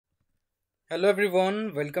Hello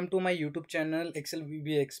everyone, welcome to my YouTube channel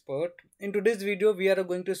ExcelVBA Expert. In today's video, we are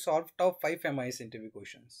going to solve top 5 MIS interview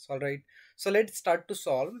questions. Alright, so let's start to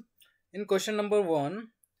solve. In question number 1,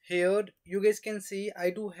 here you guys can see I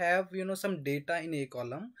do have some data in a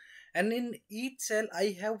column, and in each cell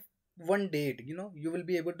I have one date. You will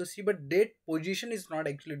be able to see, but date position is not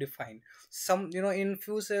actually defined. Some in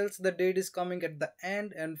few cells the date is coming at the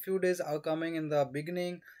end and few days are coming in the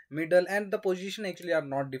beginning, middle, and the position actually are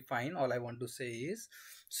not defined. All I want to say is,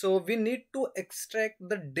 so we need to extract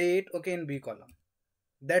the date, okay, in B column.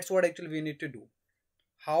 That's what actually we need to do.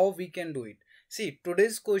 How we can do it? See,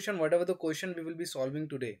 today's question, whatever the question we will be solving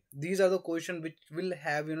today, these are the question which will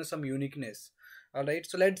have some uniqueness. All right,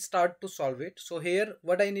 so let's start to solve it. So here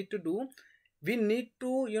what I need to do, we need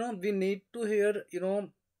to here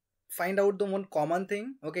find out the one common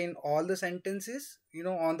thing, okay, in all the sentences,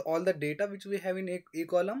 on all the data which we have in a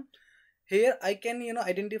column. Here I can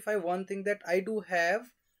identify one thing, that I do have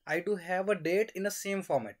a date in the same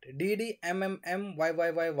format, dd mm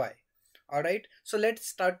y. All right, so let's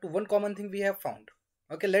start to one common thing we have found.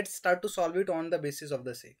 Okay, let's start to solve it on the basis of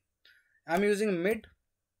the same. I'm using mid.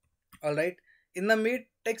 All right, in the mid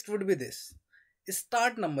text would be this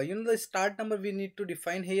start number. The start number we need to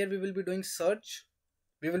define. Here we will be doing search.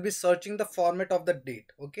 We will be searching the format of the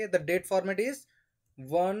date. Okay, the date format is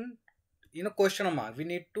one question mark. We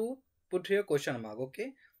need to put here question mark,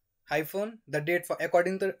 okay, hyphen the date for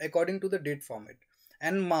according to the date format.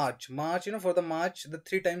 And March, for the March, the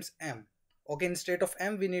 3 times M. Okay, instead of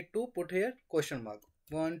M we need to put here question mark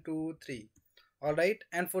 1 2 3. All right,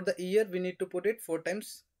 and for the year we need to put it 4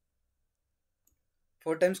 times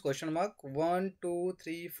question mark 1 2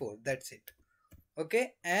 3 4. That's it.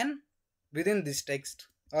 Okay, and within this text,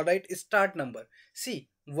 all right, start number. See,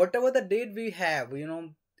 whatever the date we have,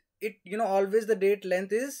 it always the date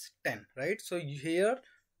length is 10, right? So here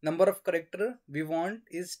number of character we want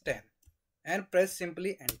is 10, and press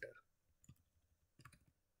simply enter.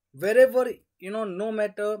 Wherever no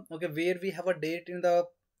matter, okay, where we have a date in the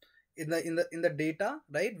data,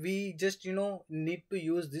 right, we just need to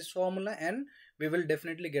use this formula and we will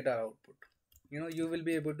definitely get our output. You will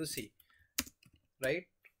be able to see, right?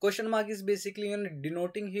 Question mark is basically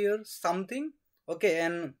denoting here something, okay,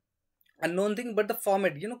 and unknown thing, but the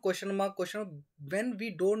format, question mark, when we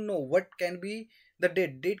don't know what can be the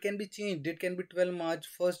date can be changed. Date can be 12 March,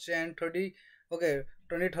 1st Jan, 30, okay,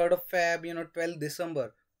 23rd of Feb, 12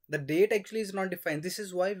 December. The date actually is not defined. This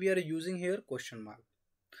is why we are using here question mark.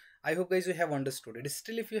 I hope guys you have understood it.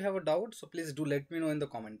 Still, if you have a doubt, so please do let me know in the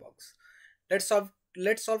comment box. Let's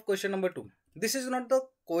solve question number 2. This is not the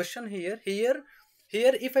question here. Here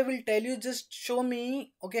if I will tell you, just show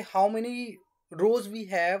me, okay, how many rows we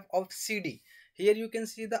have of CD. Here you can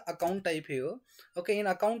see the account type here. Okay, in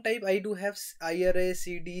account type I do have IRA,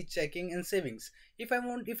 CD, checking, and savings. If I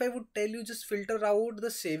would tell you, just filter out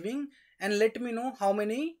the saving and let me know how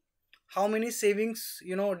many savings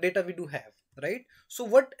data we do have, right? So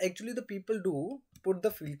what actually the people do, put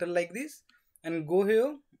the filter like this and go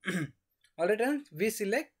here. All right, and we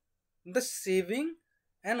select the saving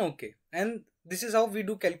and okay, and this is how we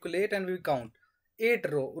do calculate, and we count 8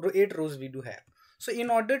 rows we do have. So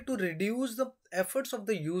in order to reduce the efforts of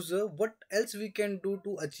the user, what else we can do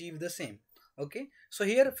to achieve the same? Okay, so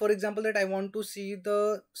here for example that I want to see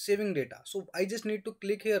the saving data, so I just need to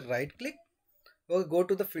click here, right click, or go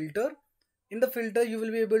to the filter. In the filter you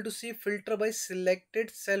will be able to see filter by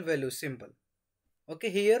selected cell value, simple.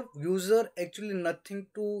 Okay, here user actually nothing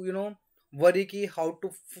to worry key how to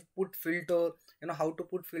put filter, how to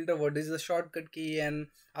put filter, what is the shortcut key, and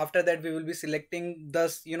after that we will be selecting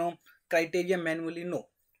this criteria manually. No,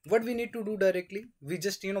 what we need to do directly, we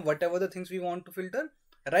just whatever the things we want to filter,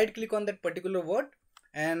 right click on that particular word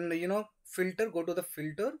and filter, go to the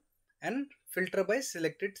filter and filter by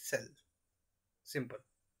selected cell, simple.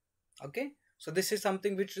 Okay, so this is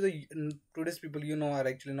something which the today's people are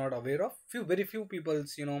actually not aware of. Very few people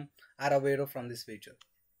are aware of from this feature.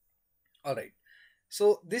 All right,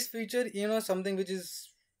 so this feature something which is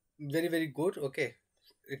very very good. Okay,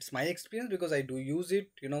 it's my experience because I do use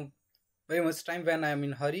it very much time when I am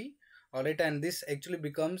in hurry. All right, and this actually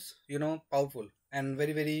becomes powerful and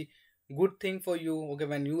very very good thing for you. Okay,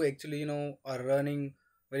 when you actually are running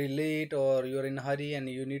very late, or you're in a hurry and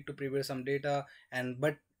you need to prepare some data, and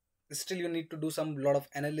but still you need to do some lot of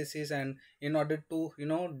analysis, and in order to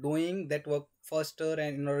doing that work faster,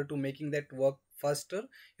 and in order to making that work faster,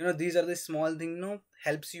 these are the small thing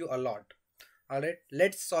helps you a lot. All right,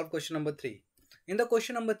 let's solve question number 3. In the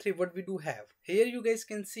question number 3, what we do have here, you guys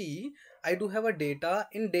can see I do have a data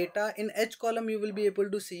in H column. You will be able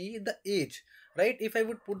to see the age, right? If I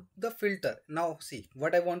would put the filter, now see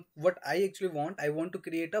what I want, what I actually want, I want to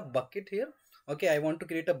create a bucket here. Okay, I want to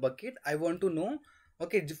create a bucket. I want to know,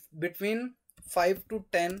 okay, between 5 to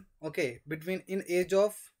 10, okay, between in age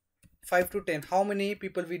of 5 to 10, how many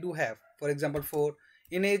people we do have? For example, 4.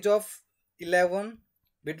 In age of 11,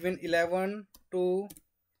 between 11 to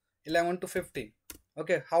 15,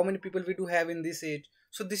 okay, how many people we do have in this age?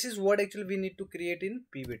 So this is what actually we need to create in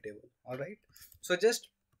pivot table. All right, so just,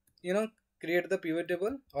 you know, create the pivot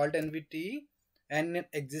table, alt nvt, and in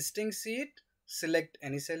existing sheet select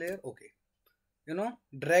any cell here. Okay, you know,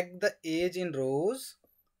 drag the age in rows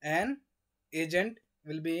and agent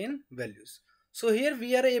will be in values. So here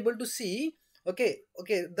we are able to see, okay,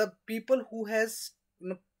 the people who has, you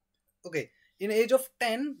know, okay, in age of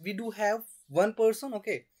 10 we do have one person,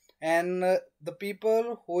 okay, and the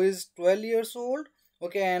people who is 12 years old,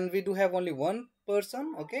 okay, and we do have only one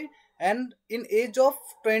person, okay, and in age of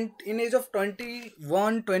 20, in age of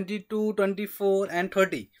 21, 22, 24, and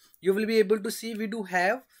 30, you will be able to see we do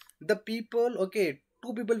have the people, okay,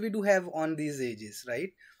 two people we do have on these ages,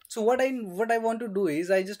 right? So what I want to do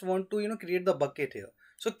is I just want to, you know, create the bucket here.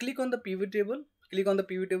 So click on the pivot table, click on the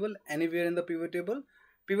pivot table anywhere in the pivot table,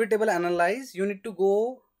 pivot table analyze, you need to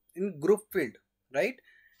go in group field, right?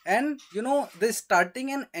 And you know, the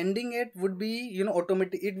starting and ending it would be, you know,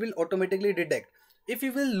 automatic, it will automatically detect. If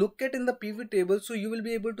you will look at in the pivot table, so you will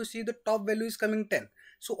be able to see the top value is coming 10.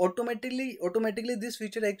 So automatically this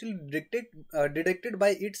feature actually detected by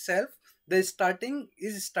itself, the starting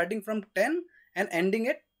is starting from 10 and ending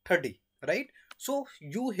at 30, right? So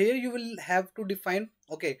you here you will have to define,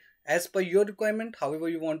 okay, as per your requirement, however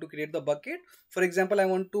you want to create the bucket. For example, I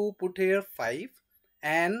want to put here 5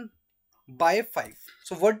 and by 5.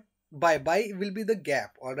 So what by will be the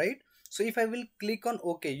gap, all right? So if I will click on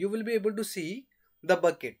okay, you will be able to see the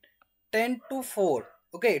bucket 10 to 4.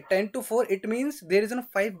 Okay, 10 to 4, it means there is a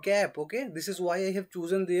 5 gap. Okay, this is why I have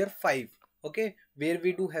chosen there 5. Okay, where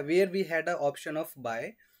we do have, where we had an option of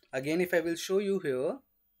by. Again, if I will show you here,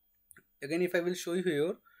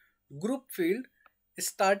 group field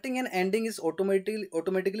starting and ending is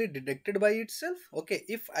automatically detected by itself. Okay,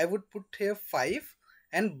 if I would put here 5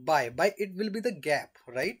 and by it will be the gap,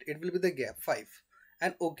 right? It will be the gap 5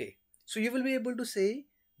 and okay. So you will be able to say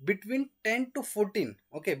between 10 to 14,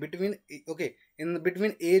 okay, okay, in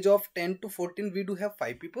between age of 10 to 14 we do have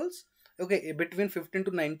 5 peoples. Okay, between 15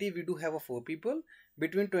 to 90 we do have a 4 people.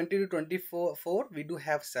 Between 20 to 24 we do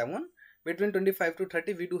have 7. Between 25 to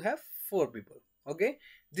 30 we do have 4 people. Okay,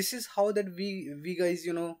 this is how that we guys,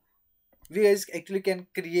 you know, we guys actually can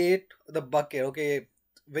create the bucket, okay,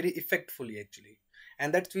 very effectively actually.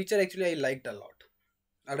 And that feature actually I liked a lot.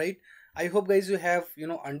 All right, I hope guys you have, you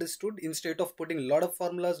know, understood. Instead of putting a lot of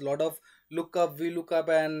formulas, lot of lookup, VLOOKUP,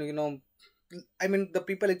 and you know, I mean the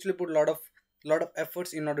people actually put a lot of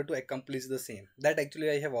efforts in order to accomplish the same. That actually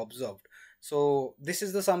I have observed. So this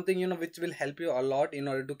is the something, you know, which will help you a lot in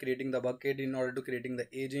order to creating the bucket, in order to creating the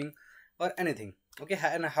aging or anything, okay,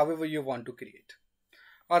 and however you want to create.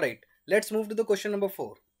 All right, let's move to the question number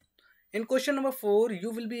 4. In question number 4,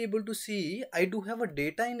 you will be able to see I do have a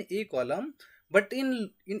data in a column, but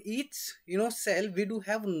in each, you know, cell we do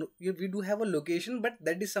have a location, but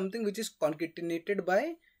that is something which is concatenated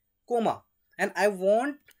by comma. And I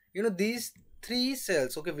want, you know, these 3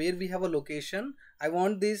 cells, okay, where we have a location, I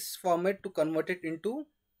want this format to convert it into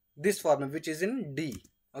this format which is in D.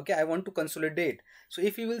 Okay, I want to consolidate. So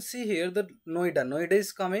if you will see here, the Noida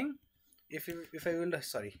is coming. If I will,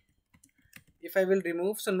 sorry, if I will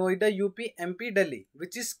remove, so Noida, UP, MP, Delhi,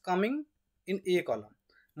 which is coming in A column.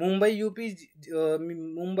 Mumbai, UP,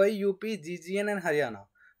 GGN and Haryana.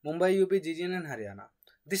 Mumbai, UP, GGN and Haryana.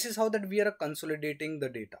 This is how that we are consolidating the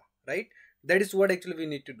data, right? That is what actually we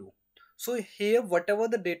need to do. So here, whatever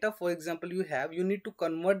the data, for example, you have, you need to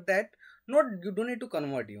convert that. Not, you don't need to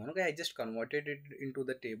convert even. Okay, I just converted it into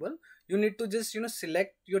the table. You need to just, you know,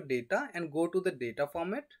 select your data and go to the data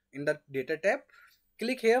format in the data tab.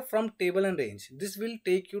 Click here from table and range. This will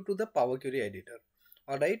take you to the Power Query editor.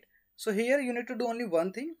 All right. So here you need to do only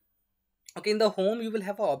one thing. Okay, in the home you will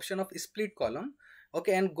have an option of split column.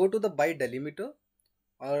 Okay, and go to the by delimiter.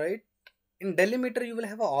 All right. In delimiter you will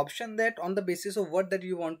have an option that on the basis of what that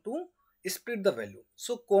you want to split the value.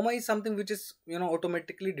 So comma is something which is, you know,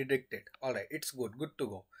 automatically detected. All right, it's good to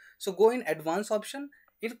go. So go in advanced option.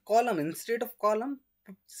 In column, instead of column,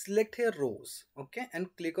 select here rows. Okay, and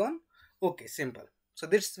click on okay. Simple. So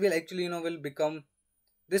this will actually, you know, will become,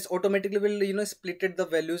 this automatically will, you know, splitted the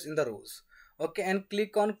values in the rows. Okay, and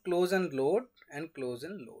click on close and load and close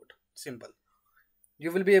and load. Simple.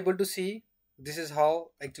 You will be able to see this is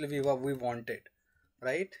how actually we wanted,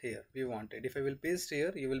 right? Here we wanted. If I will paste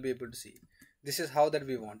here, you will be able to see This is how that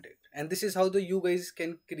we want it, and this is how the you guys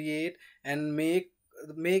can create and make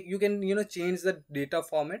you can change the data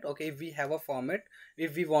format. Okay, if we have a format,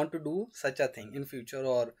 if we want to do such a thing in future,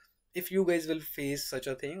 or if you guys will face such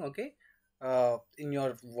a thing, okay, in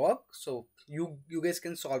your work, so you guys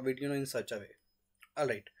can solve it in such a way. All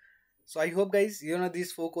right. So I hope guys,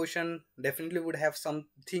 these four question definitely would have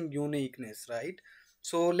something uniqueness, right?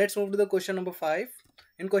 So let's move to the question number 5.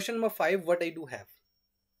 In question number 5, what I do have,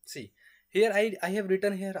 see here, I have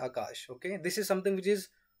written here Akash. Okay, this is something which is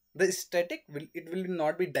the static, will it will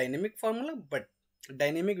not be dynamic formula, but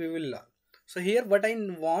dynamic we will learn. So here what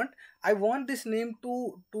I want this name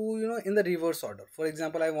to in the reverse order. For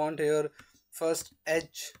example, I want here first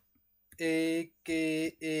HAKASH.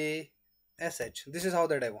 This is how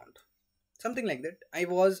that I want, something like that. I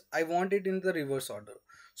want it in the reverse order.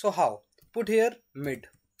 So how? Put here mid.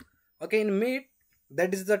 Okay, in mid,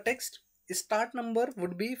 that is the text. Start number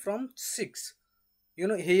would be from 6.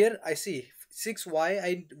 Here I see 6.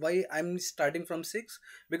 Why I'm starting from 6?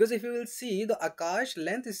 Because if you will see, the Akash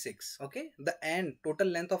length is 6. Okay, the end total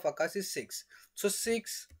length of Akash is 6. So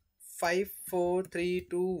 6 5 4 3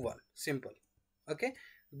 2 1, simple. Okay,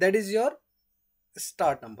 that is your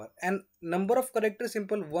start number, and number of characters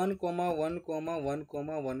simple, 1 comma 1 comma 1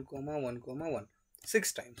 comma 1 comma 1 comma 1,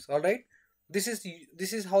 6 times. All right, this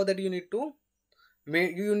is how that you need to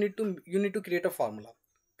create a formula.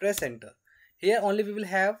 Press enter. Here only we will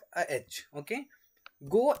have a H. Okay,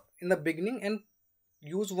 go in the beginning and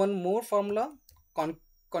use one more formula,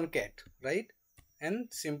 concat, right?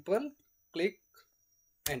 And simple, click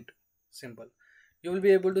enter, simple. You will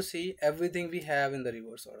be able to see everything we have in the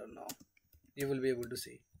reverse order now. You will be able to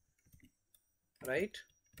see, right?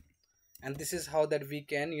 And this is how that we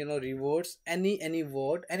can reverse any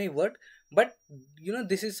word, but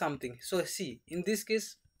this is something. So see, in this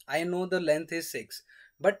case I know the length is 6,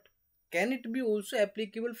 but can it be also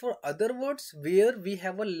applicable for other words where we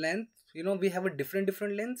have a length, we have a different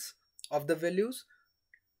lengths of the values?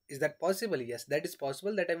 Is that possible? Yes, that is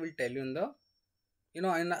possible. That I will tell you in the in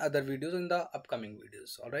the other videos, in the upcoming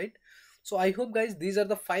videos. All right, so I hope guys, these are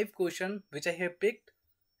the 5 questions which I have picked,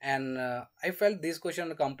 and I felt this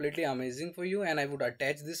question completely amazing for you, and I would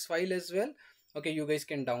attach this file as well. Okay, you guys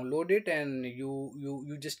can download it, and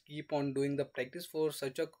you just keep on doing the practice for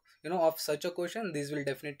such a of such a question. This will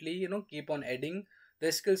definitely keep on adding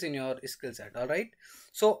the skills in your skill set. All right,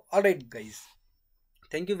 so all right guys,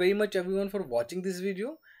 thank you very much everyone for watching this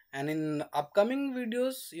video, and in upcoming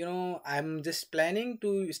videos I'm just planning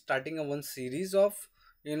to starting a one series of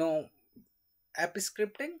you know app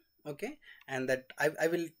scripting. Okay, and that I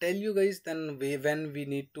will tell you guys then when we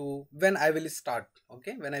need to, when I will start.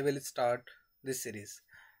 Okay, when I will start this series.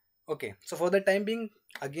 Okay, so for the time being,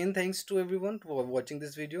 again thanks to everyone for watching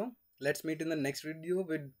this video. Let's meet in the next video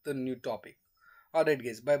with the new topic. All right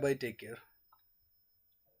guys, bye bye, take care.